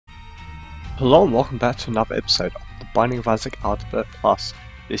Hello and welcome back to another episode of The Binding of Isaac Afterbirth Plus.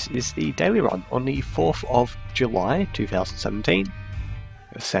 This is the daily run on the 4th of July 2017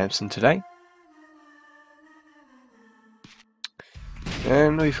 with Samson today.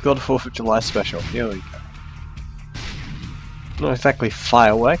 And we've got a 4th of July special. Here we go. Not exactly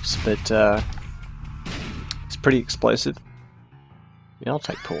fireworks, but it's pretty explosive. Yeah, I'll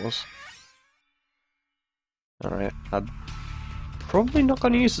take pause. Alright, I'm probably not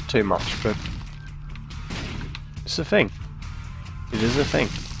going to use it too much, but it's a thing. It is a thing.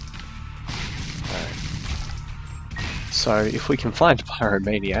 Alright. So, if we can find a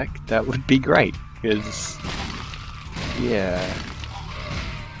pyromaniac, that would be great, because, yeah.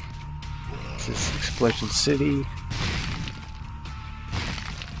 This is Explosion City.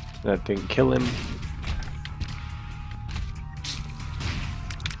 That didn't kill him.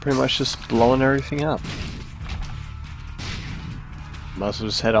 Pretty much just blowing everything up. Might as well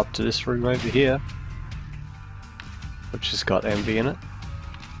just head up to this room over here, which has got envy in it.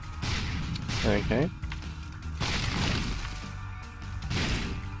 Okay.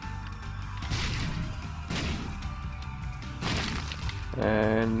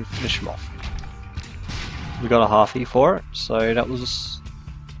 And finish him off. We got a halfie for it, so that was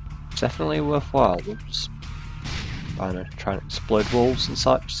definitely worthwhile. We'll just, I don't know, try and explode walls and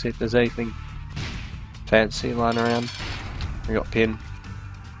such, see if there's anything fancy lying around. We got pin.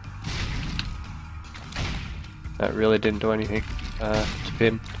 That really didn't do anything to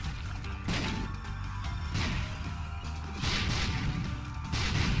pin.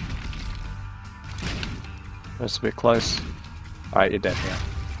 That's a bit close. Alright, you're dead now.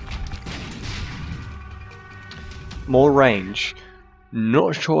 More range.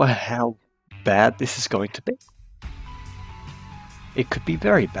 Not sure how bad this is going to be. It could be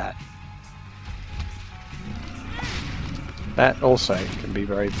very bad. That also can be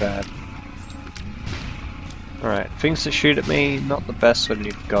very bad. Alright, things that shoot at me, not the best when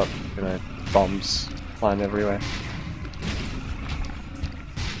you've got, you know, bombs flying everywhere.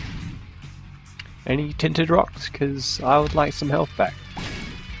 Any tinted rocks? Because I would like some health back.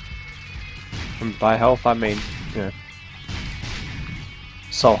 And by health I mean, you know,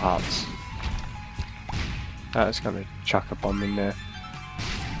 soul hearts. I was gonna chuck a bomb in there.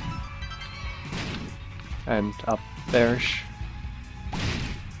 And up there-ish.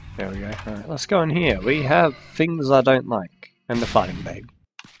 There we go. Alright, let's go in here. We have things I don't like. And the fighting babe.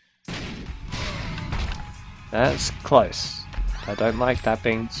 That's close. I don't like that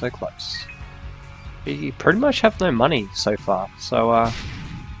being so close. We pretty much have no money so far, so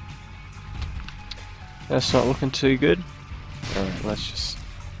that's not looking too good. Alright, let's just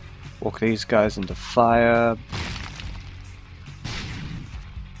walk these guys into fire.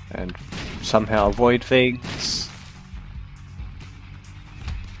 And somehow avoid things.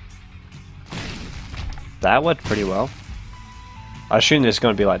 That worked pretty well. I assume there's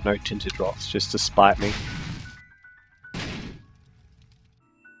going to be like no tinted rocks just to spite me.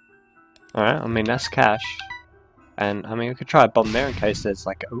 Alright, I mean that's cash. And I mean we could try a bomb there in case there's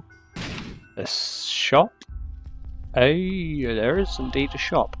like a shop. Hey, there is indeed a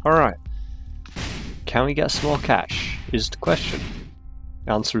shop. Alright. Can we get some more cash? Is the question.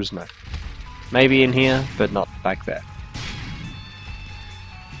 The answer is no. Maybe in here, but not back there.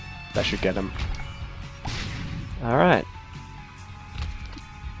 That should get him. Alright.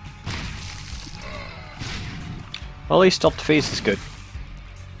 Well, at least stop the fees is good.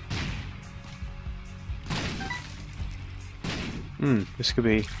 This could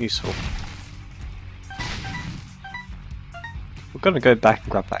be useful. We're gonna go back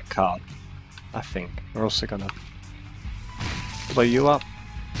and grab that card, I think. We're also gonna blow you up.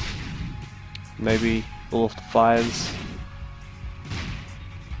 Maybe all of the fires.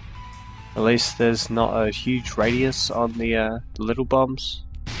 At least there's not a huge radius on the little bombs.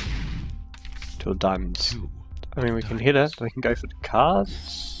 2 diamonds. I mean, we can hit it. We can go for the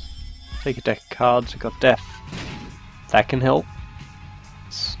cards. Take a deck of cards. We've got death. That can help.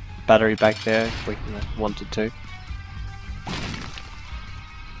 It's battery back there if we wanted to.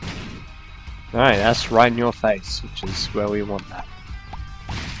 Alright, that's right in your face, which is where we want that.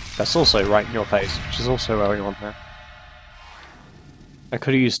 That's also right in your face, which is also where we want that. I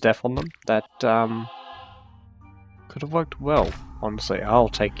could have used death on them. That could have worked well, honestly. I'll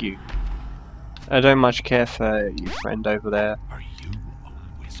take you. I don't much care for your friend over there. Are you a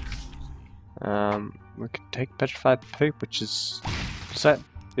wizard? We could take petrified poop, which is that?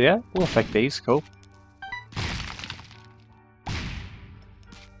 Yeah, we'll affect these. Cool.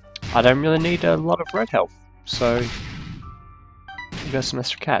 I don't really need a lot of red health, so we got some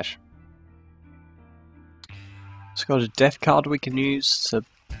extra cash. It's got a death card we can use to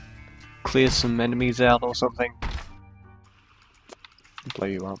clear some enemies out or something. Blow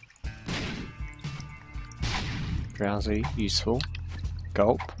you up. Drowsy, useful.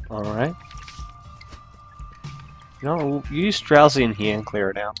 Gulp, alright. You know, we'll use Drowsy in here and clear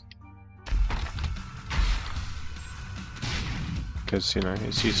it out. Because, you know,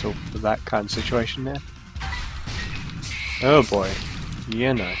 it's useful for that kind of situation there. Oh boy.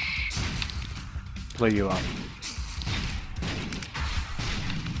 Yeah, no. Blow you up.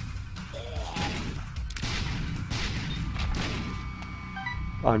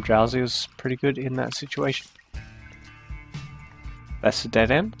 Drowsy was pretty good in that situation. That's a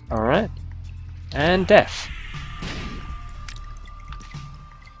dead end. Alright. And death.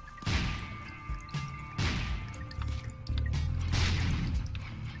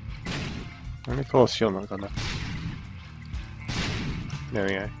 And of course you're not gonna. There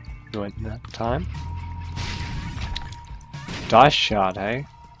we go. You went in that time. Dice shard, eh?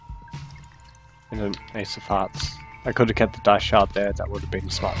 And an ace of hearts. I could have kept the dice shard there, that would have been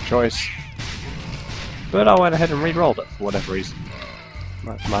a smart choice. But I went ahead and re-rolled it for whatever reason.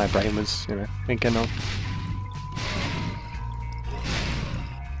 My brain was, you know, thinking of.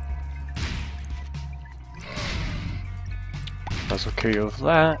 Might as well kill you with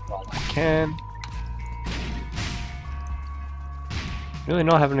that while I can. Really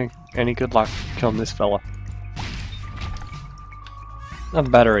not having any good luck killing this fella. A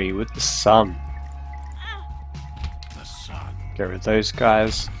battery with the sun. Get rid of those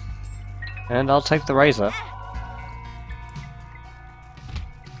guys. And I'll take the razor.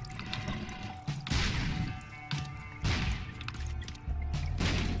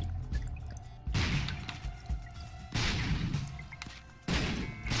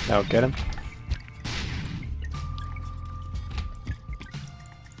 That'll get him.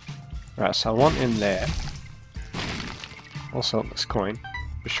 Right, so I want in there. Also on this coin,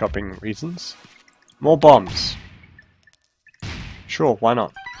 for shopping reasons. More bombs. Sure, why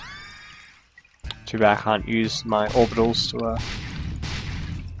not? Too bad I can't use my orbitals to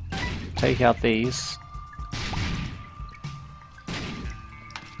take out these.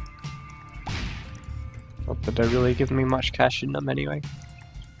 Not that they're really giving me much cash in them anyway.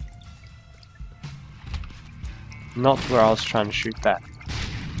 Not where I was trying to shoot that.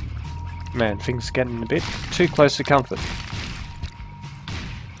 Man, things are getting a bit too close to comfort.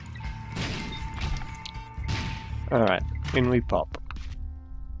 Alright, in we pop.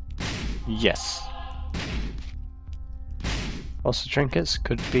 Yes. Also trinkets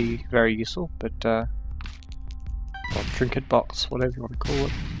could be very useful, but or trinket box, whatever you want to call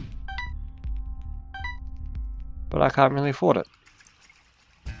it. But I can't really afford it.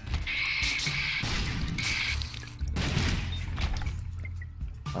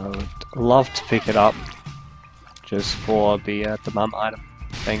 I would love to pick it up just for the mum item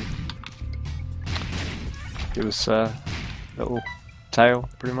thing. It was a little tail,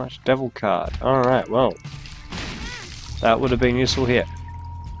 pretty much. Devil card. Alright, well. That would have been useful here.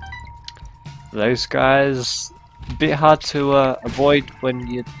 Those guys, a bit hard to avoid when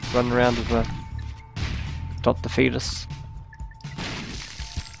you run around with a Dot the Fetus.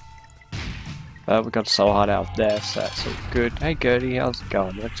 We got a soul heart out there, so that's all good. Hey Gertie, how's it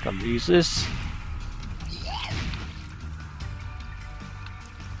going? Let's go and use this.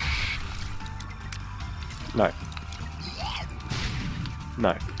 No.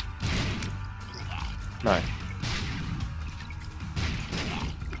 No. No.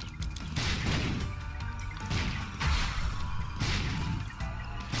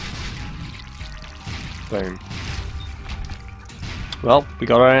 Boom. Well, we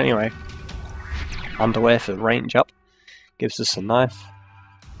got it anyway. Underwear for range up. Gives us a knife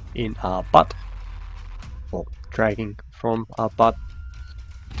in our butt. Or dragging from our butt.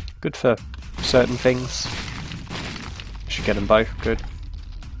 Good for certain things. Should get them both, good.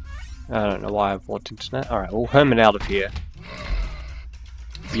 I don't know why I've walked internet. Alright, we'll hermit out of here.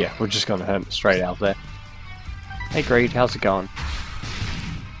 Yeah, we're just gonna hermit straight out there. Hey Greed, how's it going?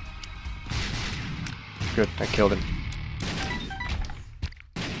 Good, I killed him.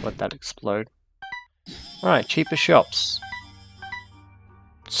 Let that explode. Alright, cheaper shops.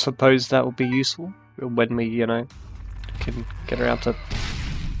 Suppose that will be useful when we, you know, can get around to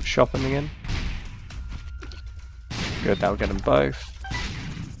shopping again. Good, that'll get them both.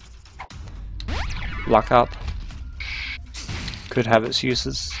 Luck up. Could have its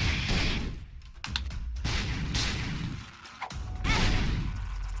uses.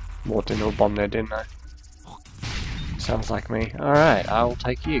 Walked into a bomb there, didn't I? Sounds like me. Alright, I will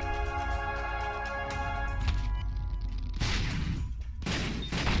take you.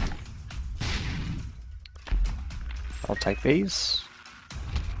 I'll take these.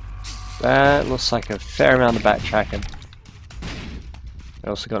 That looks like a fair amount of backtracking. I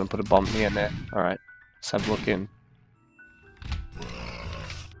also got to put a bomb in the end there. Alright, let's have a look in.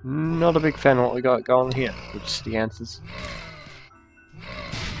 Not a big fan of what we got going here, which is the answers.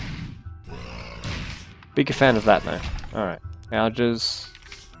 Bigger fan of that though. Alright, Alges.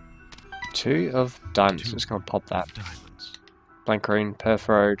 2 of diamonds, just gonna pop that. Blancarine,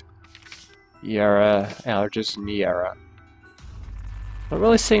 Perforode, Yarra, Alges, and Yarra. Not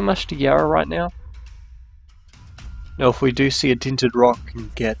really seeing much to Yarra right now. Now if we do see a tinted rock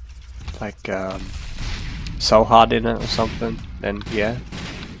and get like soul hard in it or something, then yeah.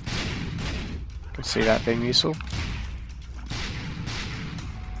 Can see that being useful.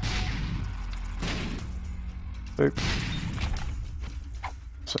 Boop.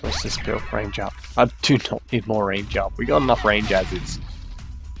 So what's this bill? Range up. I do not need more range up. We got enough range as is.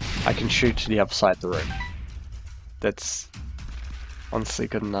 I can shoot to the other side of the room. That's honestly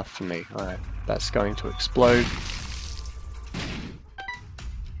good enough for me. Alright, that's going to explode.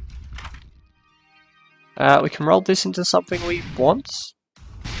 We can roll this into something we want.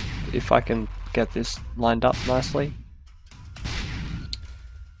 If I can get this lined up nicely.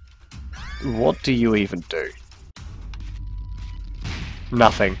 What do you even do?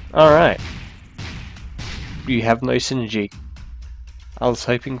 Nothing. Alright. You have no synergy. I was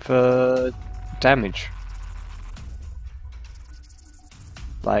hoping for damage.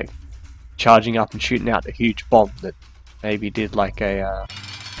 Like, charging up and shooting out a huge bomb that maybe did like a,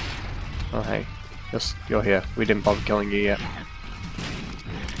 oh hey, you're here. We didn't bother killing you yet.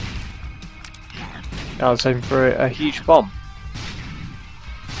 I was hoping for a huge bomb.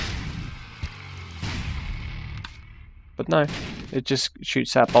 But no, it just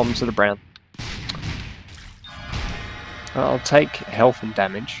shoots out bombs that are brown. I'll take health and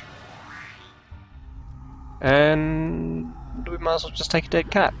damage. And we might as well just take a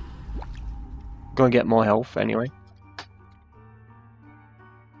dead cat. Gonna get more health anyway.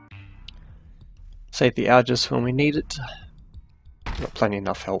 Save the Alges when we need it. Got plenty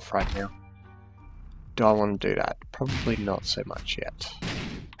enough health right now. Do I want to do that? Probably not so much yet.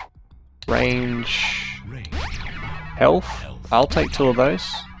 Range. Health. I'll take 2 of those.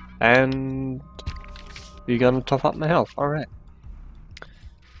 And you're gonna top up my health. Alright.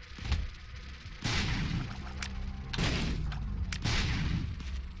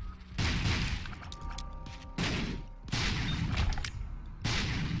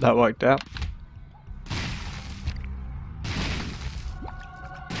 That worked out.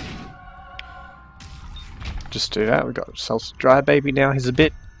 Just do that. We got ourselves a dry baby now. He's a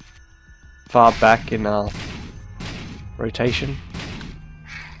bit far back in our rotation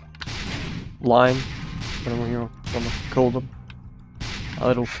line, whatever you want to call them. Our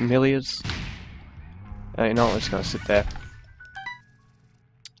little familiars. Oh, you know what? We're just gonna sit there.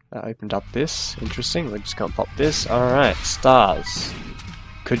 That opened up this. Interesting. We're just gonna pop this. Alright, stars.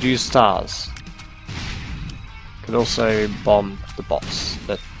 Could use stars. Could also bomb the boss.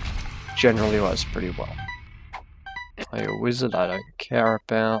 That generally works pretty well. Are you a wizard? I don't care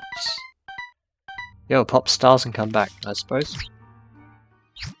about. Yeah, we'll pop stars and come back, I suppose.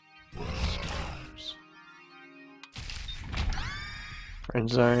 Friend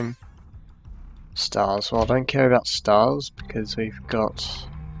zone. Stars. Well, I don't care about stars because we've got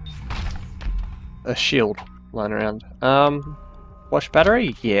a shield lying around. Wash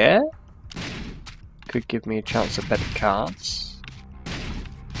battery? Yeah. Could give me a chance at better cards.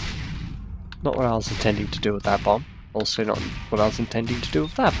 Not what I was intending to do with that bomb. Also not what I was intending to do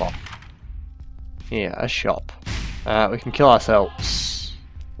with that bomb. Yeah, a shop. We can kill ourselves.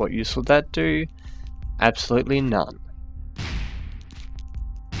 What use would that do? Absolutely none.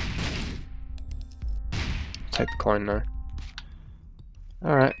 Take the coin though.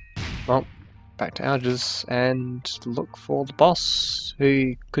 Alright, well, back to Alges and look for the boss,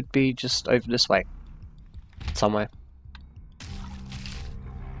 who could be just over this way. Somewhere.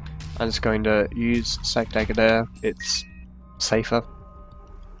 I'm just going to use Sack Dagger there, it's safer.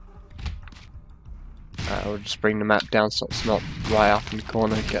 We'll just bring the map down so it's not right up in the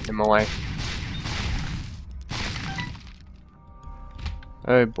corner, getting in my way.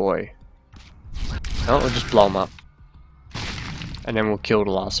 Oh boy. Oh, we'll just blow them up. And then we'll kill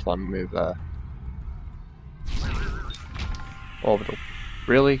the last one with orbital.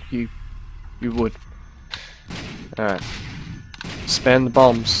 Really? You would. Alright. Spam the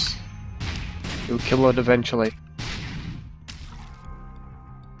bombs. You'll kill it eventually.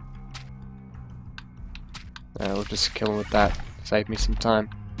 We'll just kill him with that. Save me some time.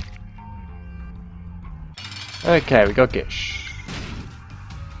 Okay, we got Gish.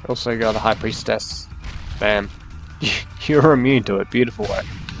 Also got a High Priestess. Bam. You're immune to it. Beautiful work.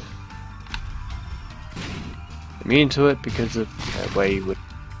 immune to it because of where you were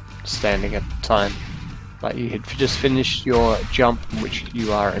standing at the time. Like you had just finished your jump in which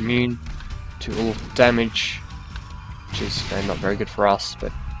you are immune to all damage, which is not very good for us,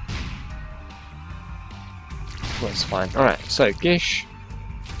 but that's fine. Alright, so Gish.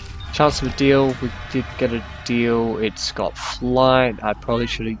 Chance of a deal, we did get a deal, it's got flight. I probably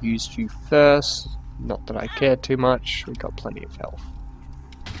should have used you first, not that I care too much, we got plenty of health.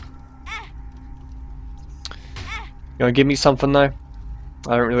 You wanna give me something though?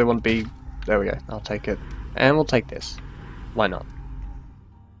 I don't really want to be... There we go, I'll take it. And we'll take this. Why not?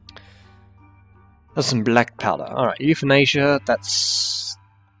 That's some black powder. Alright, euthanasia, that's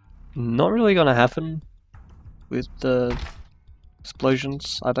not really gonna happen with the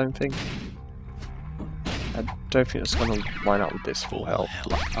explosions, I don't think. I don't think it's gonna line up with this full health.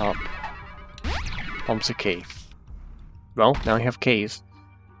 Up. Bomb's a key. Well, now we have keys.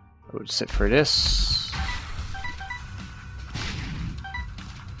 We'll sit through this.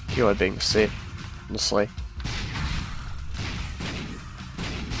 You're being sick, honestly.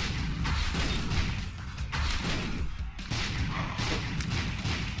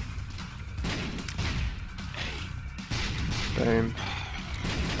 Boom.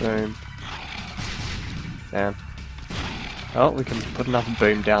 Boom. Down. Oh, we can put another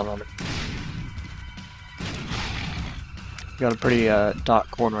boom down on it. Got a pretty dark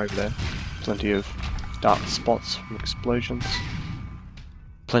corner over there. Plenty of dark spots from explosions.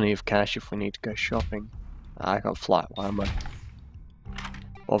 Plenty of cash if we need to go shopping. I got flight, why am I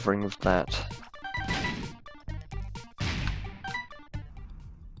bothering with that?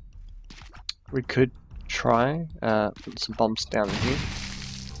 We could try put some bombs down in here.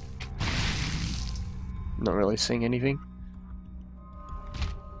 Not really seeing anything.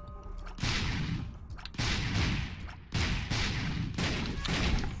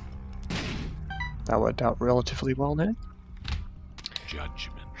 That worked out relatively well there.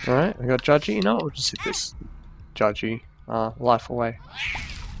 Judgment. Alright, we got Judgy. You know what, we'll just hit this Judgy. Life away.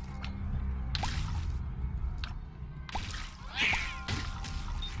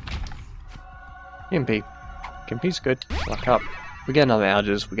 Gimpy. Gimpy's good. Lock up. We get another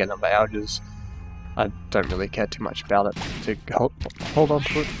outages. I don't really care too much about it to hold on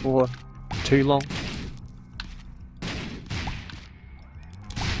to it for too long.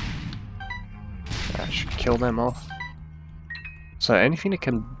 I should kill them off. So anything that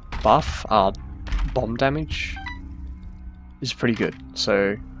can buff bomb damage is pretty good.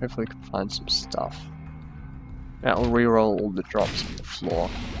 So hopefully we can find some stuff. Now I'll reroll all the drops on the floor.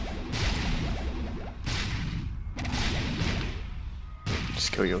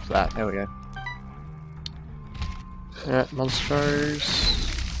 Just kill you with that. There we go. Yeah, monstros.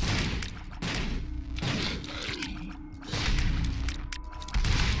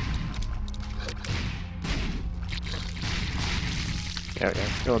 There we go.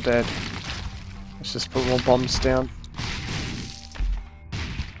 You're dead. Let's just put more bombs down.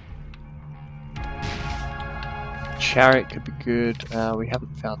 Chariot could be good. We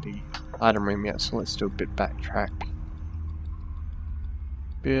haven't found the item room yet, so let's do a bit backtrack.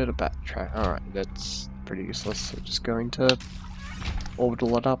 Bit of backtrack. Alright, that's pretty useless. So just going to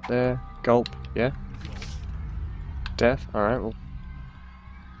orbital it up there. Gulp, yeah. Death, alright, we'll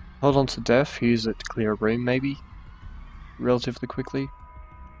hold on to death, use it to clear a room maybe. Relatively quickly.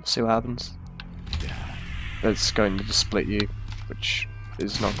 We'll see what happens. That's going to just split you, which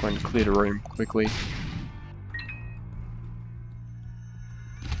is not going to clear the room quickly.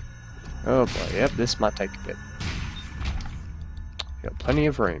 Oh boy, yep, this might take a bit. Got plenty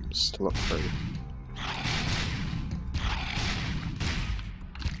of rooms to look through.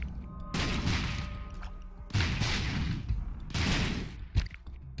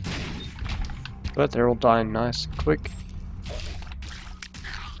 But they're all dying nice and quick.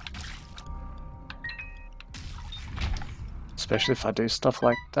 Especially if I do stuff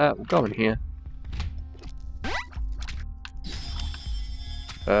like that. We'll go in here.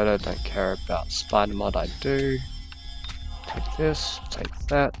 But I don't care about spider mod, I do. Take this, take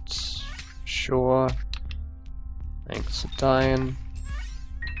that. Sure. Thanks for dying.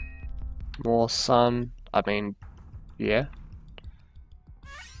 More sun. I mean, yeah.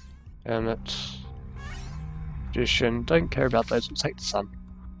 Hermit. Magician. Don't care about those, we'll take the sun.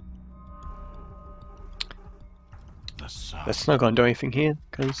 That's not going to do anything here,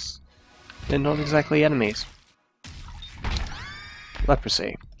 because they're not exactly enemies.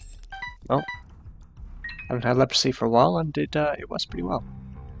 Leprosy. Well, haven't had leprosy for a while, and it was pretty well.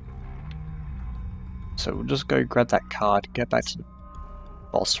 So we'll just go grab that card, get back to the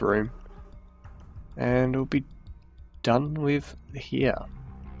boss room, and we'll be done with here.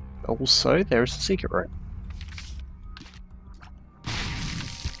 Also, there is a secret room.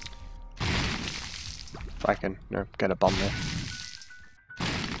 If I can, get a bomb there.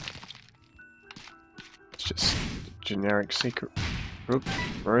 It's just generic secret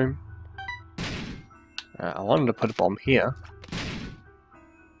room. I wanted to put a bomb here.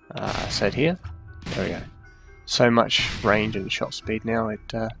 I said here. There we go. So much range and shot speed now, it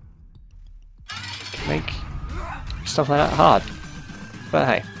can make stuff like that hard. But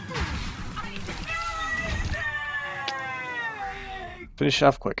hey. Finish it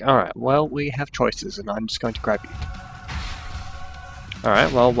off quick. Alright, well, we have choices, and I'm just going to grab you.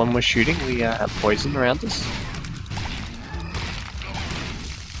 Alright, well, when we're shooting, we have poison around us.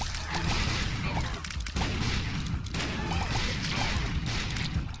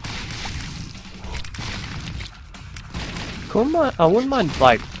 I wouldn't mind,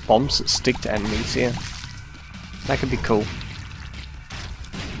 like, bombs that stick to enemies here. That could be cool.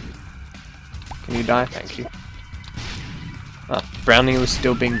 Can you die? Thank you. Ah, Brownie was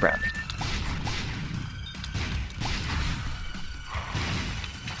still being Brownie.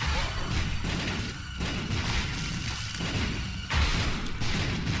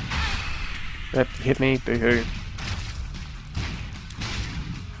 Yep, hit me, boo-hoo.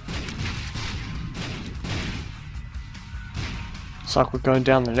 Looks like we're going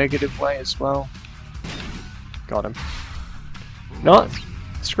down the negative way as well. Got him. No,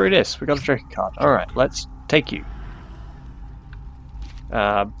 screw this, we got a joker card. Alright, let's take you.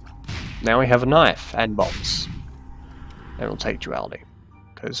 Now we have a knife and bombs. And we'll take duality,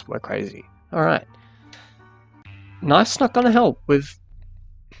 because we're crazy. Alright. Knife's not gonna help with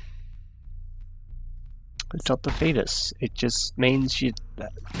Stop the fetus. It just means you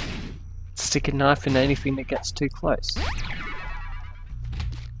stick a knife in anything that gets too close.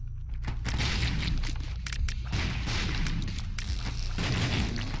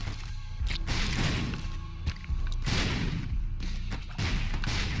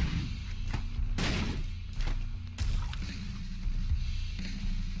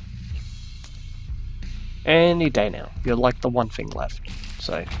 Any day now. You're like the one thing left.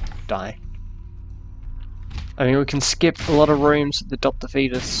 So, die. I mean, we can skip a lot of rooms at Adopt the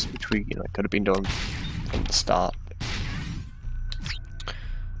Fetus, which we, could have been doing from the start.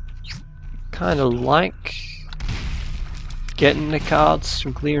 Kind of like getting the cards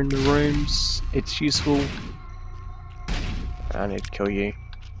from clearing the rooms. It's useful. I need to kill you.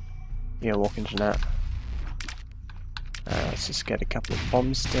 Yeah, walk into that. Let's just get a couple of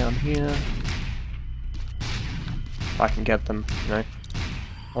bombs down here. If I can get them,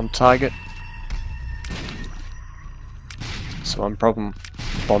 on target. So one problem,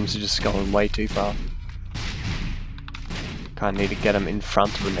 bombs are just going way too far. Kinda need to get them in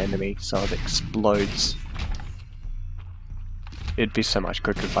front of an enemy so it explodes. It'd be so much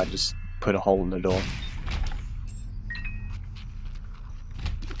quicker if I just put a hole in the door.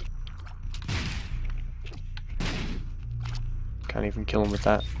 Can't even kill him with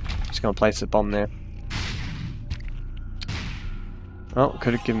that. Just gonna place a bomb there. Oh,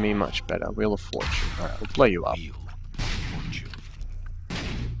 could have given me much better. Wheel of Fortune. Alright, we'll blow you up.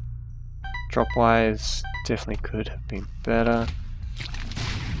 Drop-wise, definitely could have been better.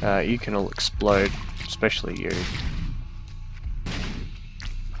 You can all explode, especially you.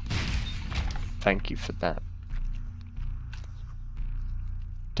 Thank you for that.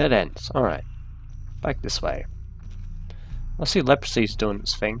 Dead ends. Alright. Back this way. I see Leprosy's doing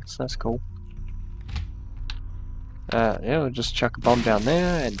its thing, so that's cool. Yeah, we'll just chuck a bomb down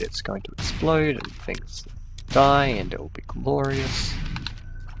there, and it's going to explode, and things die, and it will be glorious.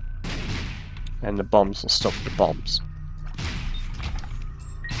 And the bombs will stop the bombs.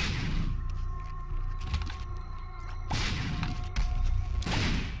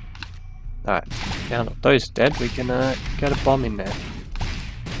 Alright, now that those are dead, we can get a bomb in there.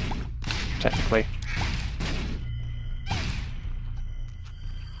 Technically.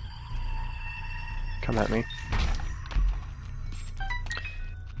 Come at me.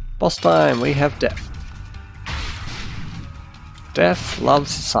 Boss time, we have Death. Death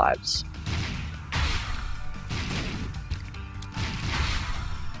loves his hives.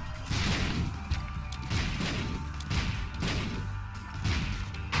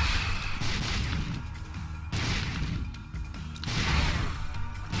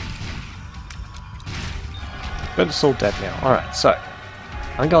 But it's all dead now. Alright, so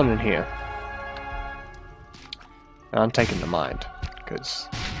I'm going in here. And I'm taking the mind, because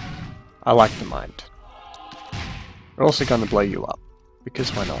I like the mind. We're also going to blow you up, because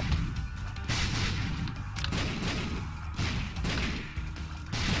why not?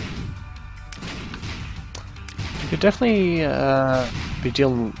 You could definitely be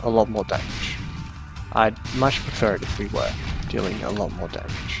dealing a lot more damage. I'd much prefer it if we were dealing a lot more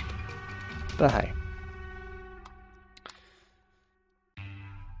damage. But hey.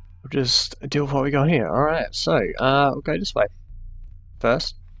 just deal with what we got here. Alright, so, we'll go this way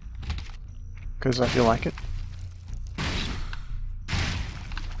first, because I feel like it.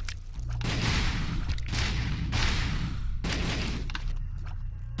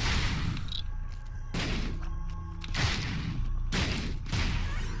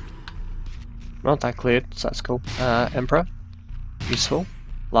 Not that cleared, so that's cool. Emperor, useful.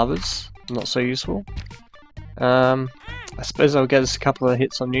 Lovers, not so useful. I suppose I'll get us a couple of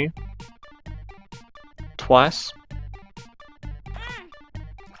hits on you. Twice.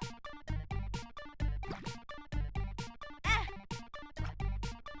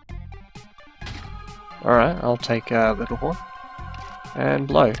 Alright, I'll take Little Horn and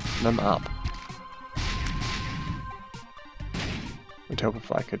blow them up. Would help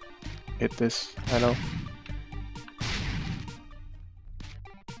if I could hit this at all.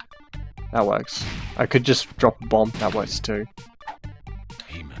 That works. I could just drop a bomb, that works too.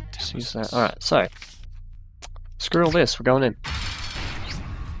 Just use that. Alright, so screw all this, we're going in.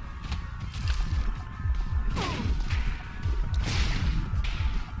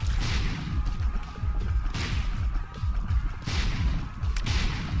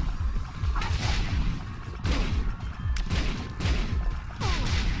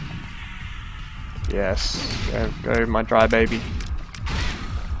 Yes, go my dry baby.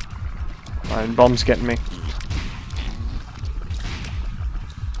 Fine, bomb's getting me.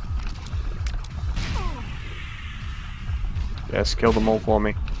 Yes, kill them all for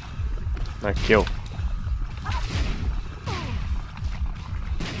me. No, kill.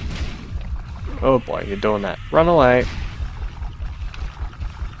 Oh boy, you're doing that. Run away.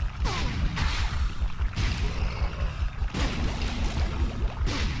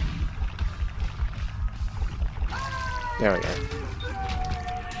 There we go.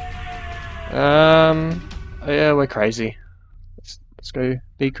 Yeah, we're crazy. Let's go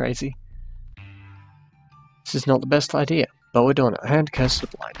be crazy. This is not the best idea, but we're doing it. Hand curse to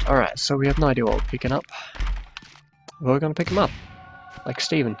the blind. Alright, so we have no idea what we're picking up. We're gonna pick him up. Like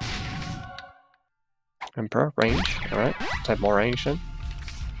Steven. Emperor, range. Alright, take more range then.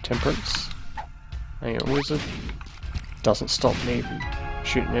 Temperance. Hang on, wizard. Doesn't stop me from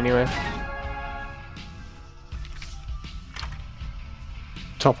shooting anywhere.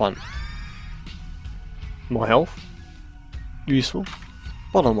 Top one. More health. Useful.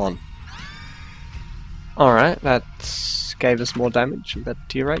 Bottom one. Alright, that gave us more damage and better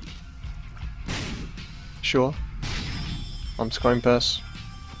tier rate. Sure. On-screen purse.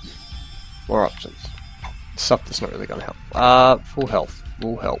 More options. Stuff that's not really gonna help. Full health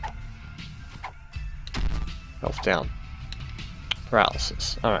will help. Health down.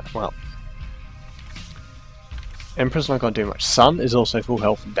 Paralysis. Alright, well. Emperor's not going to do much. Sun is also full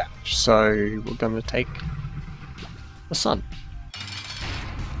health and damage, so we're going to take the Sun.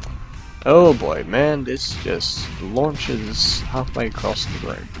 Oh boy, man, this just launches halfway across the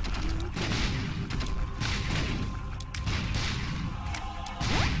room.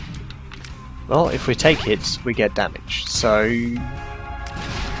 Well, if we take hits, we get damage, so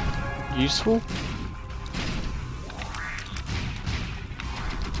useful.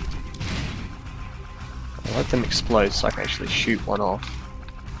 I'll let them explode so I can actually shoot one off.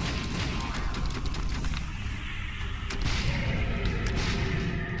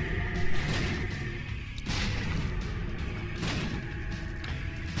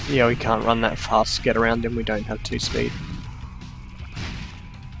 Yeah, we can't run that fast to get around him, we don't have 2 speed.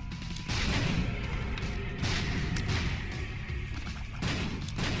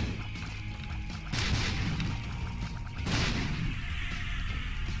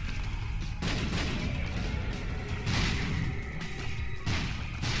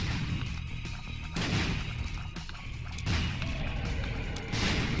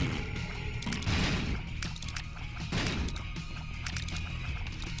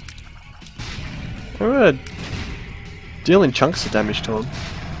 We're dealing chunks of damage to him.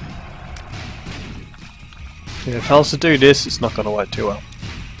 Yeah, if I was to do this, it's not going to work too well.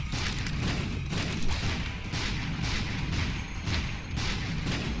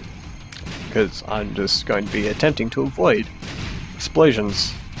 Because I'm just going to be attempting to avoid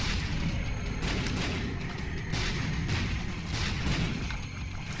explosions.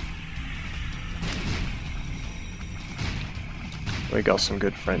 We got some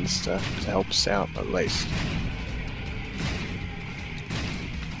good friends to help us out, at least.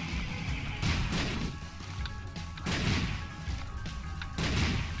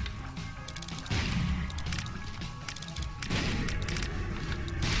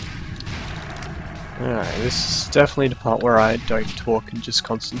 Alright, this is definitely the part where I don't talk and just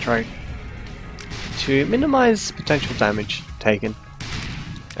concentrate to minimize potential damage taken.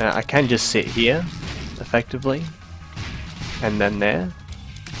 I can just sit here, effectively, and then there,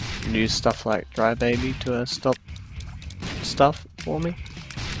 and use stuff like Dry Baby to stop stuff for me.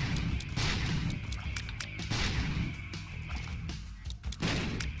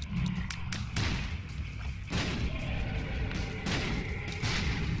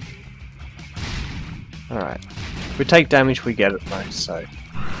 Alright, if we take damage we get it though, so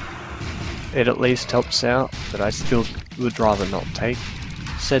it at least helps out, but I still would rather not take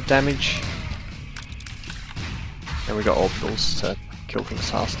said damage. And we got orbitals to kill things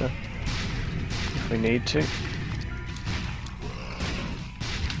faster if we need to.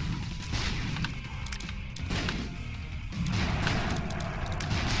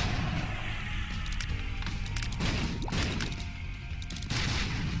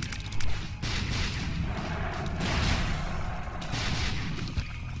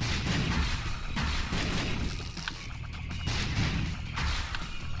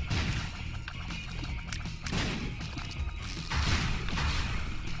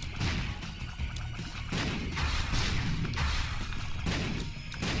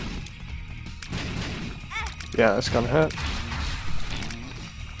 Yeah, that's gonna hurt.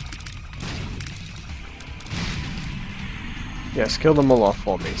 Yes, kill them all off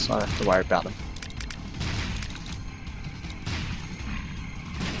for me, so I don't have to worry about them.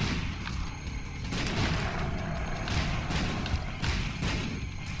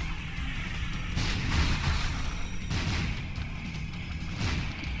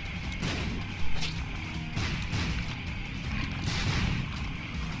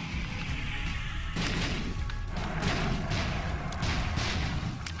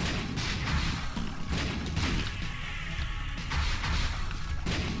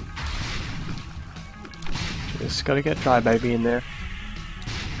 Just gotta get Dry Baby in there.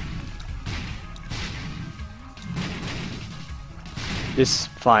 This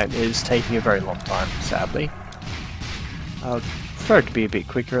fight is taking a very long time, sadly. I would prefer it to be a bit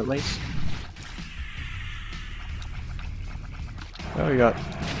quicker at least. Oh, we got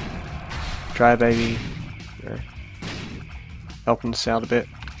Dry Baby, helping us out a bit.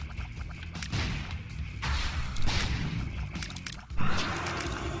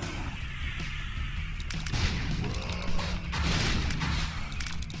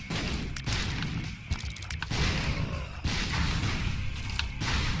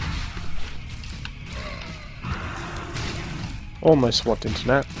 Almost swapped into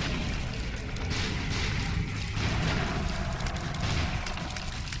that.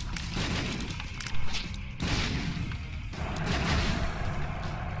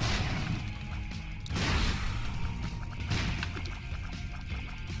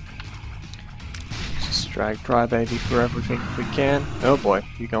 Just drag Dry Baby for everything if we can. Oh boy,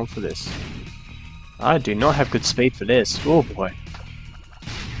 you're going for this. I do not have good speed for this. Oh boy.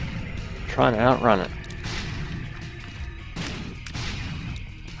 Trying to outrun it.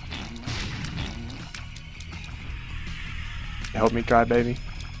 Help me, Dry Baby.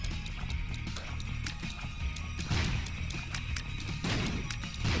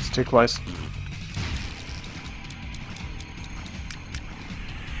 It's too close.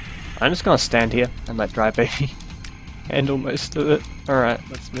 I'm just gonna stand here and let Dry Baby handle most of it. Alright,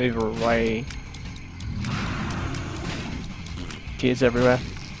 let's move away. Tears everywhere.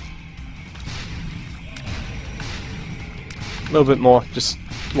 A little bit more, just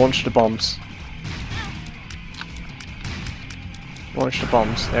launch the bombs. Launch the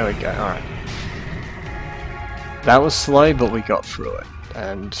bombs. There we go. Alright. That was slow, but we got through it.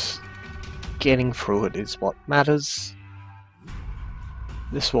 And getting through it is what matters.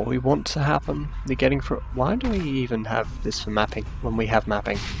 This is what we want to happen. The getting through it. Why do we even have this for mapping when we have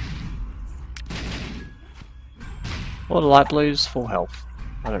mapping? All the light blues, full health.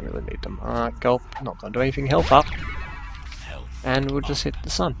 I don't really need them. Alright, gulp. Not gonna do anything. Health up. And we'll just hit the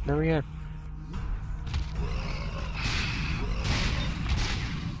sun. There we go.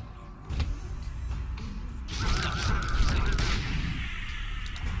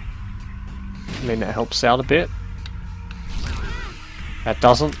 I mean, that helps out a bit. That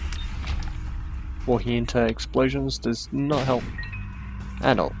doesn't. Walking into explosions does not help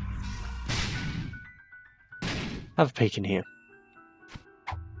at all. Have a peek in here.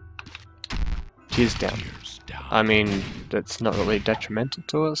 Cheers down. I mean, that's not really detrimental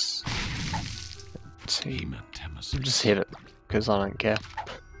to us. Just hit it, because I don't care.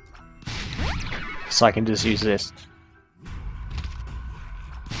 So I can just use this.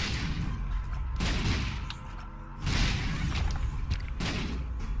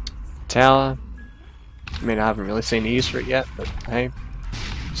 Tower. I mean, I haven't really seen the use for it yet, but hey,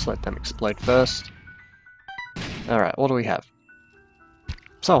 just let them explode first. Alright, what do we have?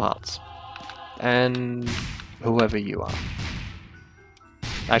 Soul Hearts. And whoever you are.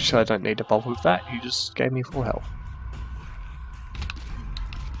 Actually, I don't need to bother with that, you just gave me full health.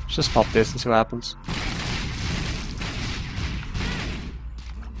 Let's just pop this and see what happens.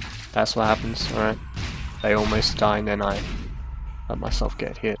 That's what happens, alright. They almost die and then I let myself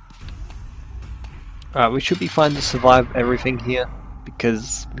get hit. Alright, we should be fine to survive everything here,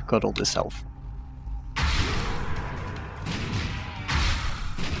 because we've got all this health.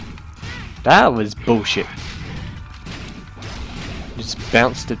 That was bullshit. Just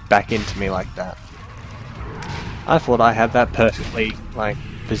bounced it back into me like that. I thought I had that perfectly, like,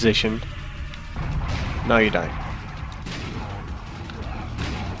 positioned. No, you don't.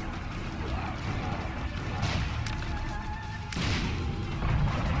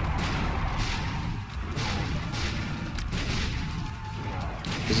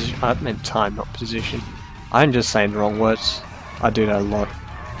 Position. I meant time, not position. I'm just saying the wrong words. I do that a lot.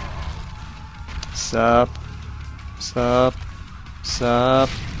 Sup. Sup. Sup.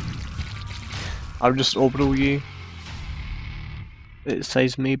 I'll just orbital you. It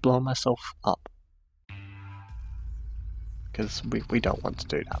saves me blowing myself up. Because we don't want to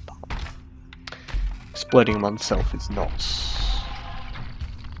do that part. Exploding oneself is not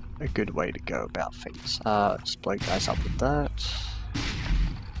a good way to go about things. Just blow guys up with that.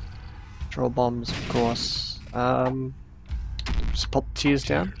 Draw bombs, of course. Just pop the tears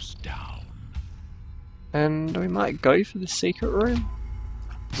down. And we might go for the secret room.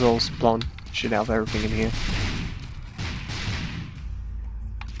 Zol's blowing shit out of everything in here.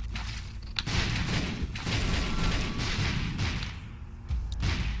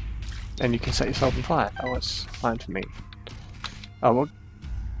 And you can set yourself on fire. That was fine for me. Oh, well,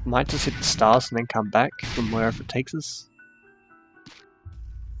 might just hit the stars and then come back from wherever it takes us.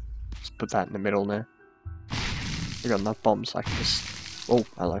 Just put that in the middle there. We got enough bombs, I can just... Oh,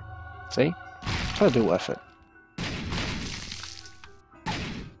 hello. See? Totally worth it.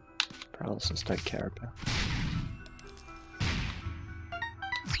 Paralysis, don't care about.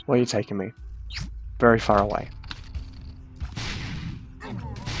 Where are you taking me? Very far away.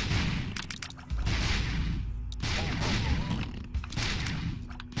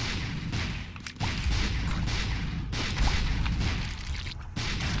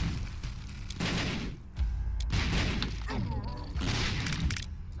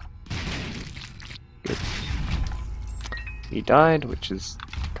 He died, which is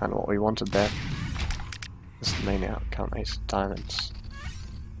kind of what we wanted there. This is the main outcome, ace of diamonds.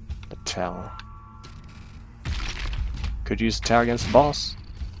 The tower. Could use the tower against the boss.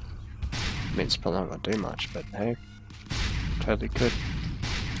 I mean, it's probably not going to do much, but hey, totally could.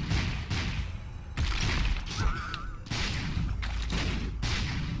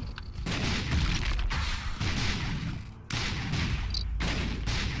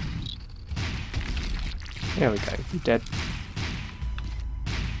 There we go, you're dead.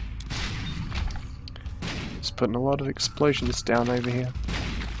 Just putting a lot of explosions down over here.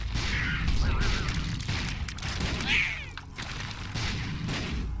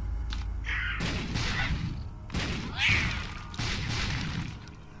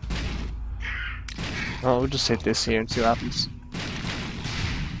 Oh, we'll just hit this here and see what happens.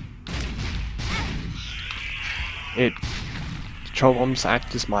 Troll bombs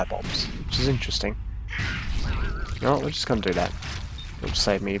act as my bombs, which is interesting. No, we're just gonna do that. It'll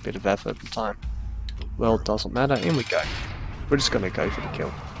save me a bit of effort and time. Well, it doesn't matter, in we go. We're just gonna go for the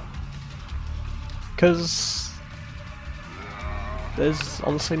kill. Because there's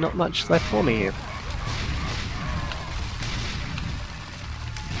honestly not much left for me here.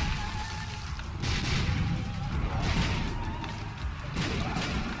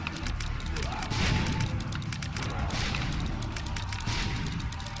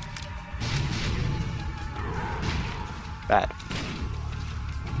 Bad.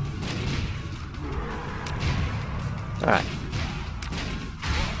 Alright.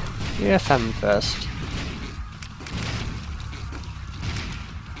 Yeah, famine first.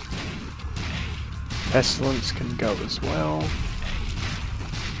 Pestilence can go as well.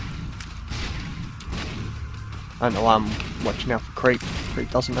 I know I'm watching out for creep. Creep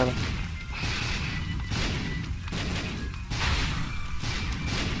doesn't matter.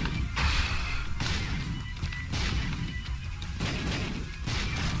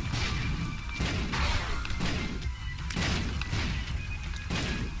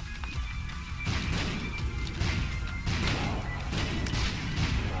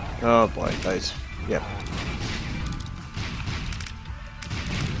 Oh boy, those. Yep.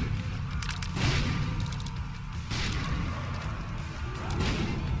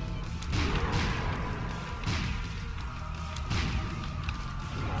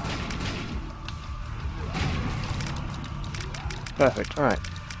 Perfect, alright.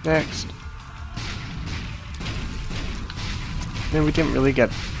 Next. Then we didn't really get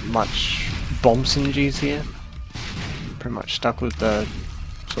much bomb synergies here. Pretty much stuck with the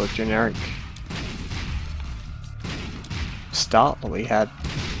sort of generic start that we had.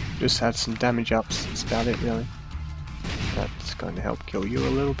 Just had some damage ups, that's about it really. That's going to help kill you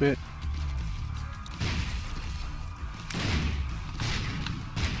a little bit.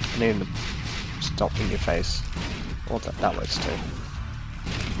 And even the stop in your face. Well, that works too.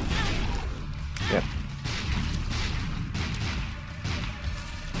 Yep.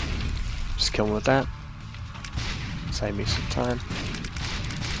 Just kill him with that. Save me some time.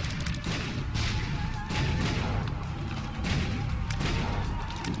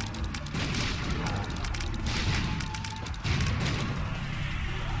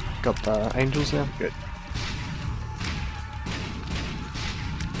 Got the angels now? Good.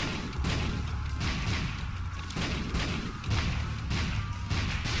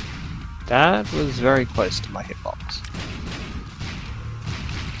 That was very close to my hitbox.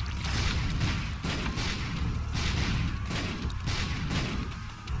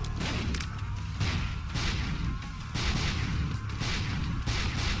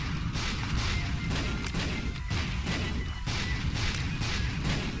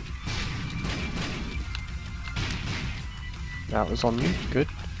 That was on you, good.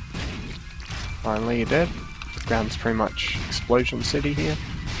 Finally you're dead. The ground's pretty much explosion city here.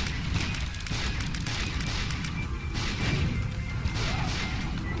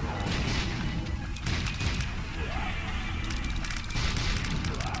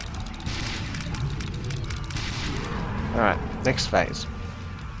 Alright, next phase.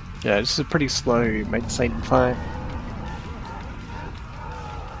 Yeah, this is a pretty slow make Satan fight.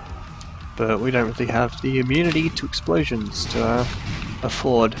 But we don't really have the immunity to explosions to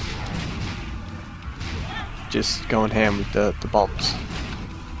afford just going ham with the bombs.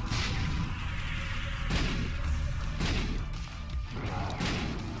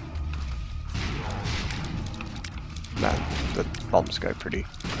 Man, the bombs go pretty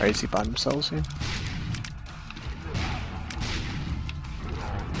crazy by themselves here.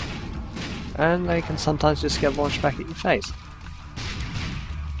 And they can sometimes just get launched back at your face.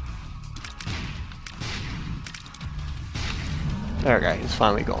 There we go, he's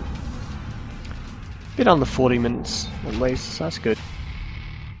finally gone. Bit under 40 minutes at least, so that's good.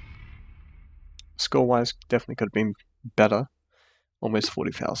 Score wise, definitely could have been better. Almost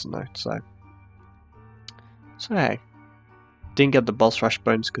 40,000 though, so hey. Didn't get the boss rush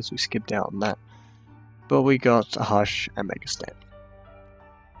bonus because we skipped out on that. But we got a Hush and Mega Stand.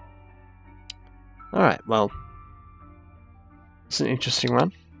 Alright, well, it's an interesting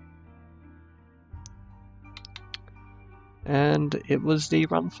run. And it was the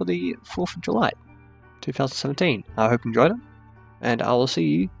run for the 4th of July, 2017. I hope you enjoyed it, and I will see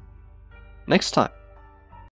you next time.